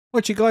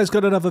What you guys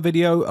got another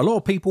video. A lot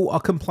of people are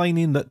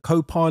complaining that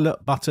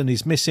Copilot button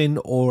is missing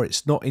or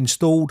it's not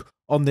installed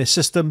on their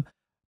system.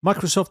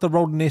 Microsoft are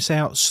rolling this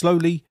out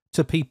slowly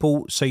to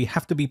people, so you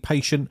have to be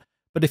patient.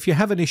 But if you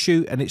have an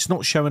issue and it's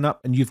not showing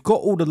up and you've got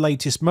all the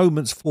latest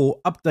moments for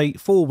update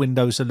for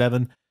Windows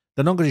 11,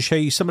 then I'm going to show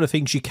you some of the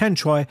things you can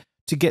try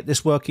to get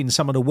this working,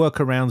 some of the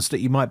workarounds that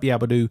you might be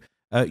able to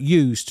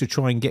use to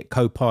try and get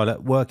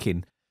Copilot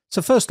working.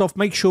 So first off,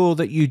 make sure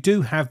that you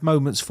do have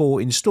Moments 4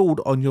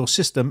 installed on your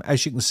system.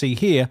 As you can see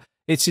here,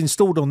 it's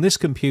installed on this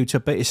computer,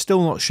 but it's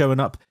still not showing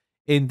up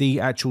in the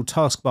actual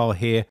taskbar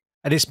here,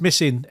 and it's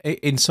missing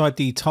inside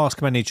the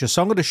task manager.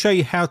 So I'm going to show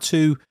you how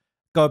to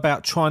go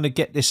about trying to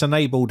get this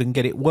enabled and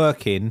get it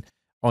working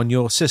on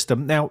your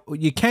system. Now, what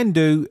you can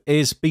do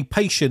is be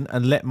patient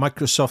and let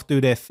Microsoft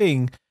do their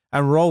thing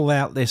and roll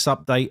out this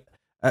update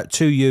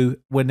to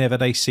you whenever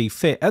they see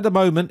fit. At the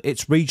moment,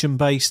 it's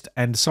region-based,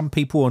 and some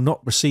people are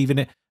not receiving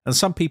it. And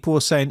some people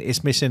are saying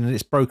it's missing and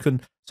it's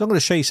broken. So I'm going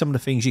to show you some of the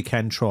things you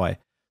can try.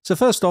 So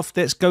first off,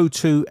 let's go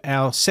to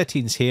our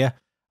settings here.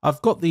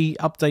 I've got the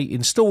update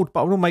installed, but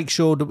I want to make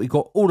sure that we've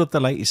got all of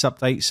the latest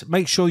updates.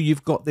 Make sure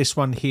you've got this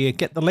one here.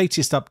 Get the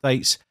latest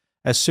updates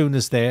as soon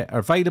as they're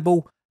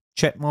available.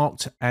 Check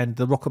marked, and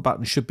the rocket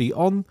button should be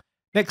on.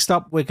 Next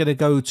up, we're going to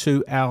go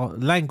to our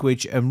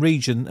language and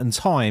region and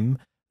time.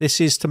 This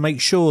is to make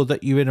sure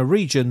that you're in a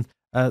region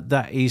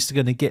that is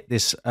going to get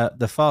this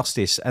the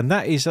fastest, and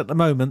that is at the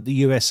moment the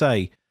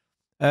USA.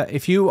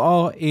 If you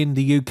are in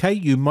the UK,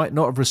 you might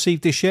not have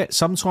received this yet.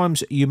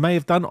 Sometimes you may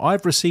have done.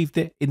 I've received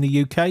it in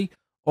the UK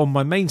on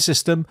my main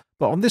system,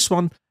 but on this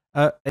one,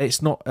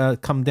 it's not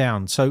come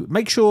down. So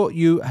make sure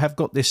you have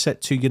got this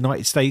set to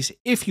United States.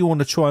 If you want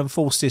to try and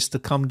force this to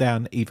come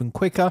down even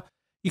quicker,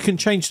 you can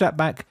change that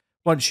back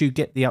once you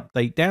get the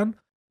update down.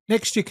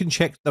 Next, you can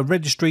check the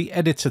Registry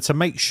Editor to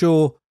make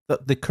sure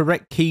that the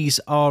correct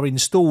keys are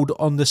installed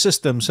on the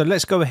system. So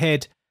let's go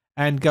ahead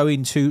and go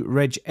into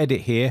Reg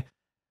Edit here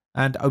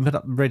and open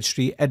up the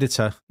Registry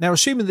Editor. Now,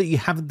 assuming that you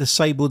haven't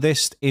disabled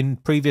this in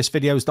previous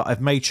videos that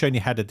I've made showing you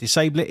how to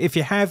disable it, if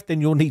you have,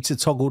 then you'll need to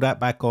toggle that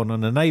back on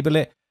and enable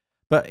it.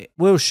 But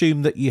we'll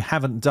assume that you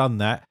haven't done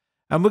that.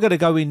 And we're going to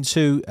go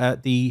into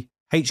the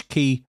H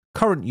key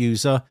current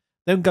user,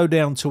 then go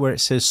down to where it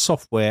says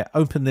software,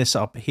 open this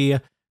up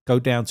here, go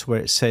down to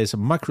where it says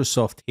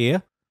Microsoft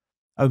here.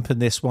 Open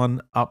this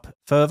one up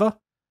further,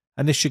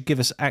 and this should give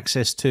us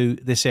access to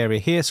this area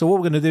here. So what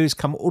we're going to do is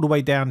come all the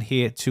way down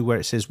here to where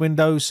it says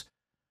Windows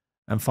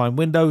and find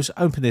Windows,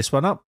 open this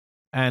one up,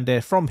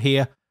 and from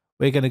here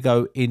we're going to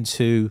go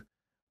into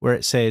where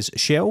it says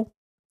Shell.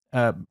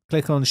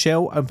 Click on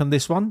Shell, open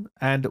this one,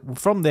 and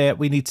from there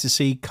we need to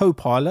see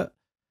Copilot.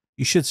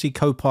 You should see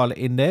Copilot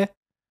in there.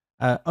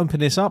 Open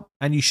this up,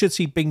 and you should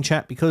see Bing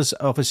Chat, because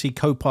obviously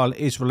Copilot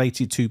is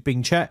related to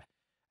Bing Chat.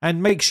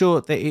 And make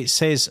sure that it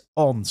says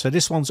on. So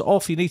this one's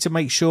off. You need to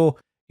make sure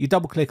you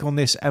double click on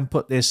this and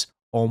put this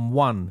on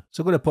 1.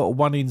 So I'm going to put a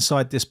 1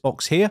 inside this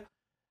box here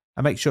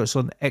and make sure it's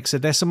on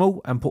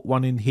hexadecimal, and put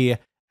 1 in here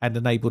and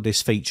enable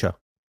this feature.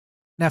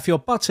 Now, if your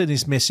button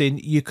is missing,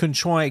 you can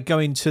try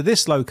going to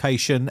this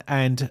location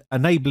and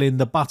enabling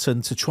the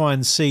button to try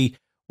and see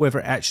whether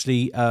it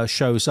actually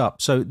shows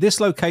up. So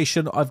this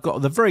location I've got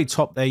at the very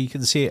top there, you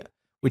can see it,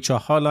 which I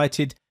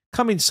highlighted.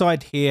 Come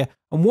inside here,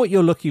 and what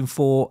you're looking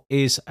for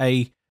is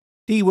a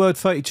keyword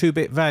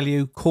 32-bit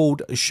value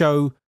called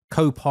Show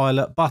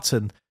Copilot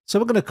button. So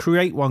we're going to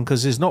create one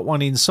because there's not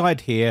one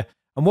inside here.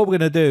 And what we're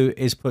going to do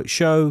is put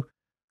Show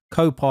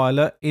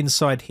Copilot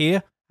inside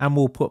here, and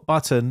we'll put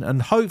button.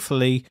 And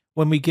hopefully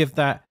when we give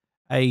that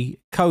a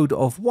code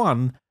of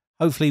 1,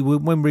 hopefully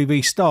when we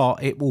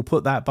restart, it will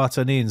put that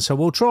button in. So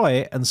we'll try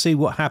it and see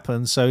what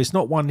happens. So it's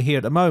not 1 here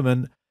at the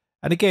moment.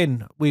 And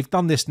again, we've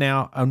done this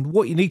now. And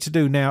what you need to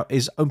do now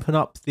is open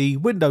up the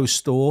Windows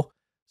Store.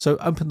 So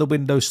open the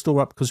Windows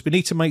Store up, because we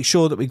need to make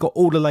sure that we've got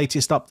all the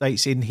latest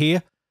updates in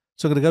here.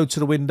 So I'm going to go to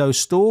the Windows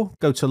Store,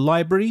 go to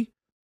Library,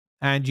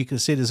 and you can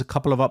see there's a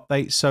couple of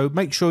updates. So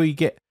make sure you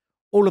get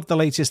all of the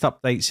latest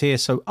updates here.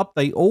 So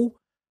update all,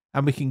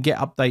 and we can get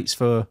updates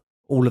for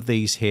all of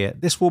these here.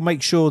 This will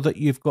make sure that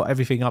you've got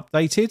everything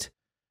updated,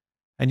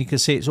 and you can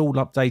see it's all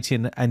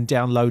updating and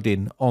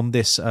downloading on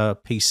this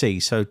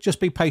PC. So just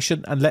be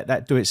patient and let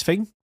that do its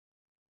thing.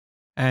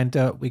 And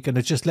we're going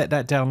to just let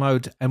that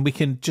download, and we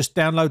can just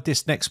download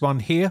this next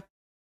one here,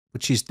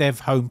 which is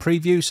Dev Home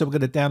Preview. So we're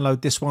going to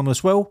download this one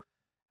as well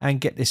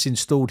and get this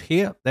installed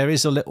here. There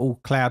is a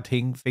little cloud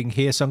thing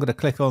here. So I'm going to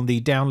click on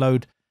the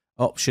download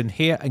option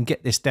here and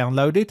get this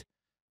downloaded.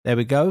 There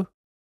we go.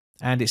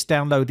 And it's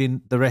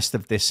downloading the rest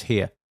of this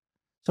here.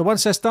 So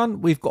once that's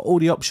done, we've got all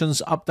the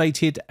options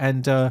updated,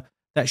 and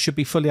that should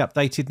be fully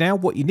updated now.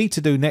 What you need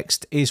to do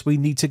next is we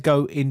need to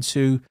go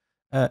into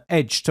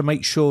Edge to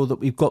make sure that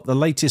we've got the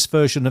latest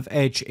version of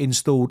Edge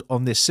installed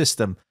on this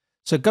system.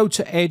 So go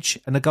to Edge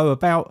and go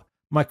about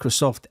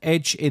Microsoft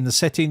Edge in the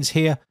settings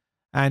here,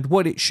 and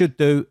what it should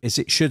do is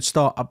it should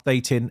start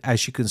updating.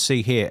 As you can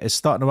see here, it's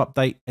starting to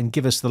update and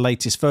give us the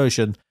latest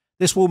version.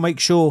 This will make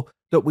sure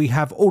that we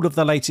have all of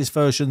the latest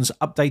versions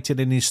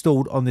updated and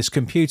installed on this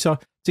computer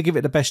to give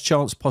it the best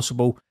chance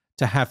possible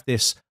to have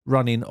this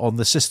running on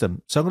the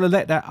system. So I'm going to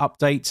let that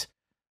update.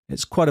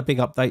 It's quite a big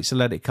update, so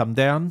let it come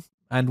down.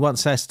 And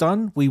once that's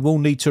done, we will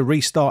need to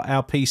restart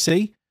our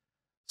PC.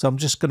 So I'm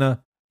just going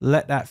to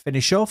let that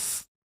finish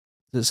off.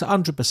 It's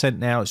 100%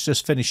 now. It's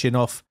just finishing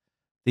off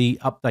the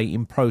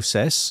updating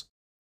process.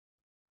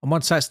 And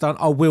once that's done,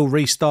 I will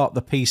restart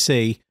the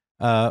PC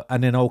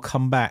and then I'll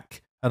come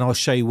back and I'll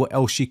show you what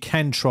else you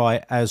can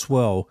try as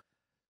well.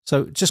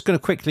 So just going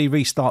to quickly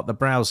restart the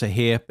browser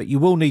here, but you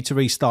will need to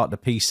restart the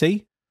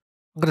PC.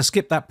 I'm going to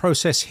skip that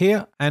process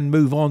here and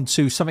move on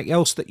to something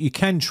else that you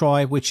can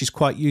try, which is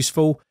quite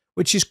useful,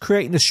 which is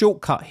creating a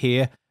shortcut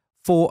here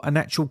for an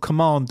actual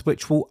command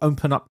which will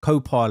open up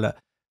Copilot.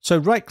 So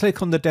right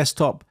click on the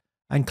desktop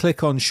and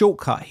click on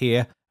shortcut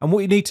here. And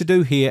what you need to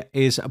do here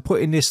is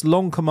put in this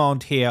long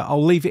command here.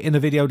 I'll leave it in the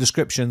video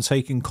description so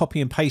you can copy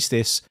and paste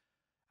this.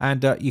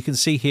 And you can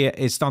see here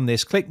it's done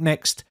this. Click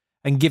next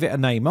and give it a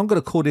name. I'm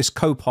going to call this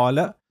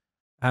Copilot.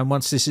 And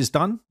once this is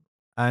done,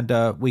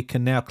 and we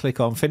can now click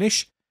on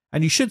finish.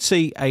 And you should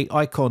see an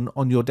icon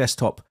on your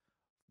desktop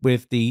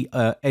with the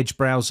Edge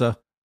browser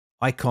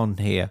icon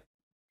here.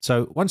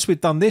 So once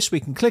we've done this, we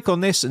can click on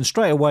this and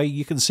straight away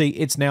you can see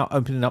it's now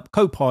opening up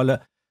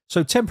Copilot.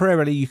 So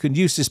temporarily you can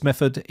use this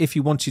method if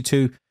you wanted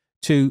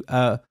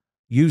to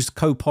use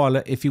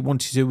Copilot if you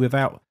wanted to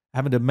without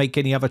having to make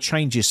any other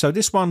changes. So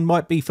this one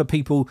might be for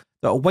people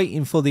that are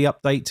waiting for the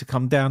update to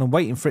come down and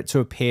waiting for it to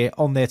appear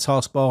on their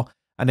taskbar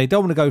and they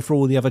don't want to go through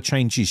all the other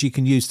changes. You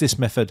can use this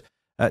method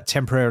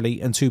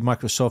temporarily until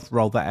Microsoft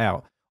roll that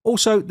out.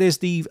 Also, there's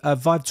the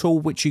Vive Tool,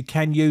 which you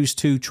can use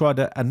to try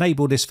to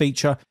enable this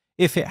feature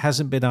if it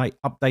hasn't been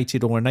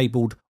updated or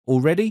enabled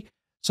already.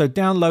 So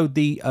download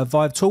the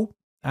Vive Tool,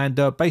 and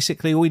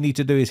basically all you need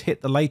to do is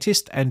hit the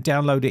latest and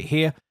download it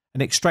here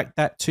and extract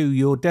that to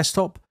your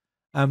desktop.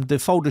 The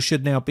folder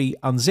should now be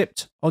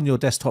unzipped on your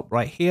desktop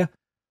right here.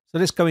 So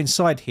let's go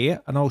inside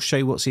here and I'll show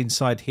you what's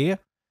inside here.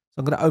 So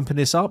I'm going to open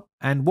this up,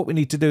 and what we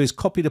need to do is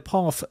copy the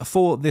path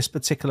for this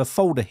particular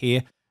folder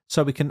here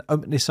so we can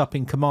open this up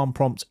in command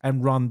prompt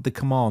and run the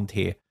command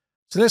here.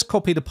 So let's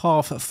copy the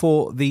path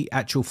for the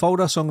actual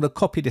folder. So I'm going to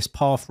copy this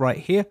path right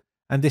here,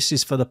 and this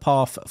is for the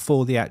path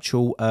for the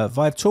actual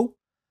Vive Tool.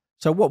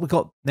 So what we've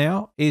got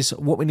now is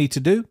what we need to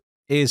do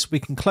is we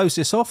can close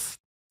this off,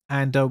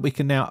 and we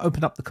can now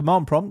open up the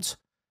command prompt.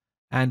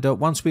 And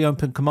once we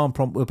open command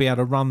prompt, we'll be able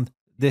to run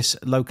this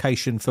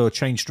location for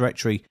change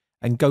directory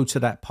and go to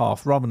that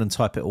path rather than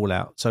type it all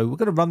out. So we're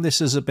going to run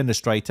this as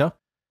administrator.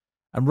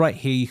 And right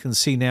here, you can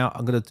see now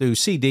I'm going to do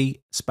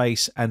CD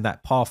space and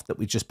that path that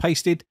we just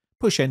pasted,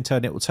 push enter,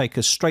 and it will take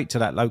us straight to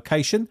that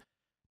location.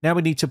 Now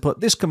we need to put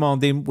this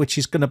command in, which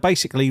is going to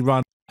basically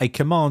run a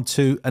command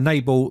to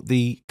enable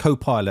the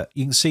Copilot.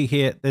 You can see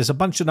here, there's a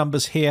bunch of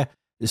numbers here.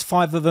 There's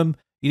 5 of them.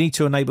 You need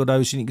to enable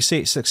those, and you can see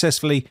it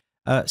successfully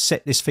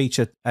set this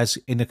feature as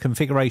in a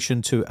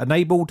configuration to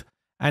enabled.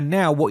 And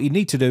now what you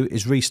need to do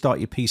is restart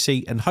your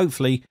PC, and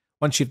hopefully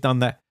once you've done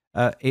that,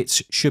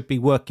 it should be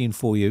working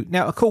for you.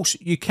 Now, of course,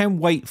 you can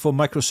wait for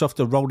Microsoft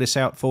to roll this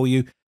out for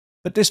you,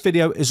 but this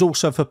video is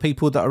also for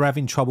people that are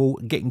having trouble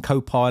getting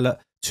Copilot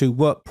to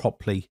work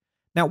properly.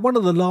 Now, one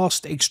of the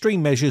last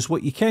extreme measures,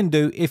 what you can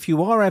do if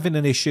you are having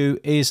an issue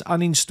is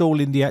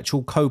uninstalling the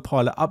actual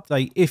Copilot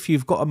update if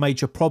you've got a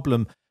major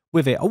problem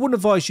with it. I wouldn't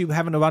advise you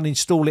having to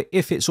uninstall it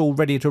if it's all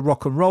ready to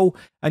rock and roll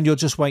and you're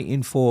just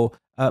waiting for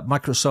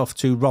Microsoft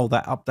to roll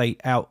that update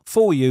out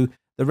for you,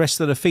 the rest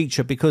of the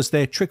feature, because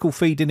they're trickle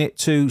feeding it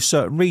to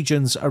certain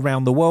regions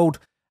around the world.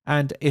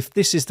 And if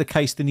this is the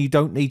case, then you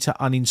don't need to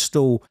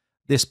uninstall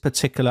this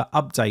particular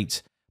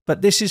update.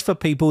 But this is for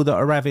people that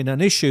are having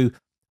an issue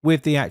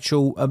with the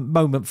actual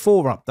Moment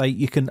 4 update.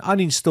 You can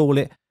uninstall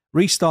it,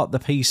 restart the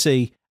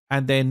PC,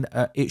 and then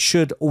it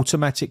should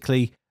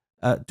automatically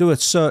do a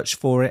search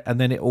for it,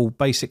 and then it will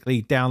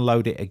basically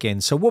download it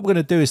again. So what we're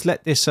going to do is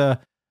let this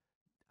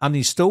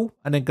uninstall,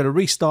 and then going to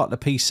restart the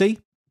PC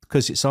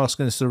because it's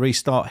asking us to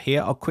restart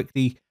here. I'll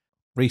quickly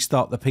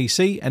restart the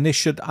PC, and this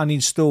should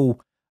uninstall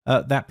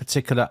that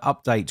particular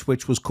update,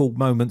 which was called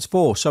Moments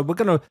 4. So we're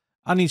going to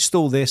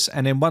uninstall this,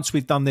 and then once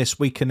we've done this,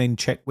 we can then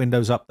check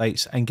Windows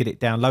updates and get it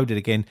downloaded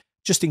again,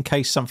 just in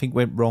case something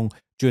went wrong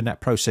during that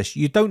process.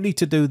 You don't need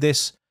to do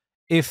this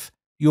if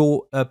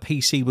your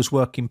PC was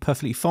working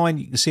perfectly fine.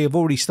 You can see I've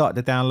already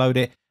started to download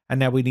it, and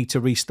now we need to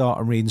restart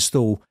and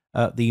reinstall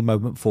the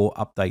Moment 4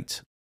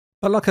 update.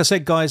 But like I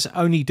said, guys,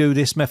 only do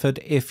this method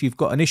if you've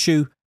got an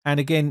issue.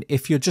 And again,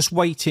 if you're just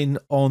waiting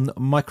on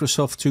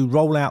Microsoft to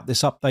roll out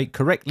this update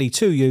correctly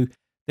to you,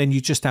 then you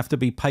just have to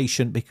be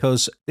patient,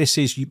 because this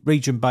is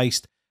region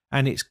based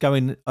and it's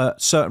going,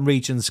 certain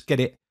regions get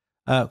it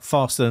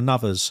faster than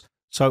others.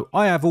 So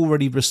I have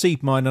already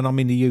received mine, and I'm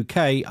in the UK.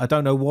 I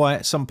don't know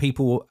why some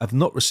people have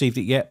not received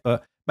it yet,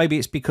 but maybe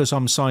it's because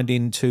I'm signed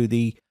into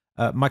the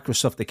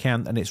Microsoft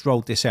account and it's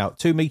rolled this out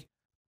to me.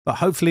 But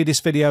hopefully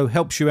this video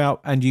helps you out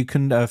and you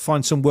can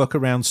find some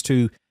workarounds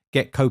to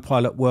get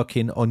Copilot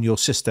working on your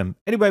system.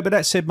 Anyway, but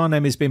that said, my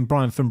name has been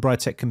Brian from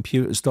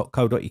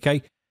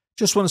briteccomputers.co.uk.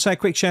 Just want to say a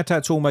quick shout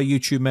out to all my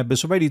YouTube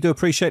members. I really do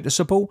appreciate the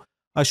support.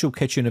 I shall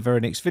catch you in the very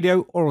next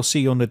video, or I'll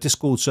see you on the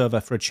Discord server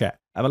for a chat.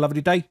 Have a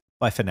lovely day.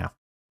 Bye for now.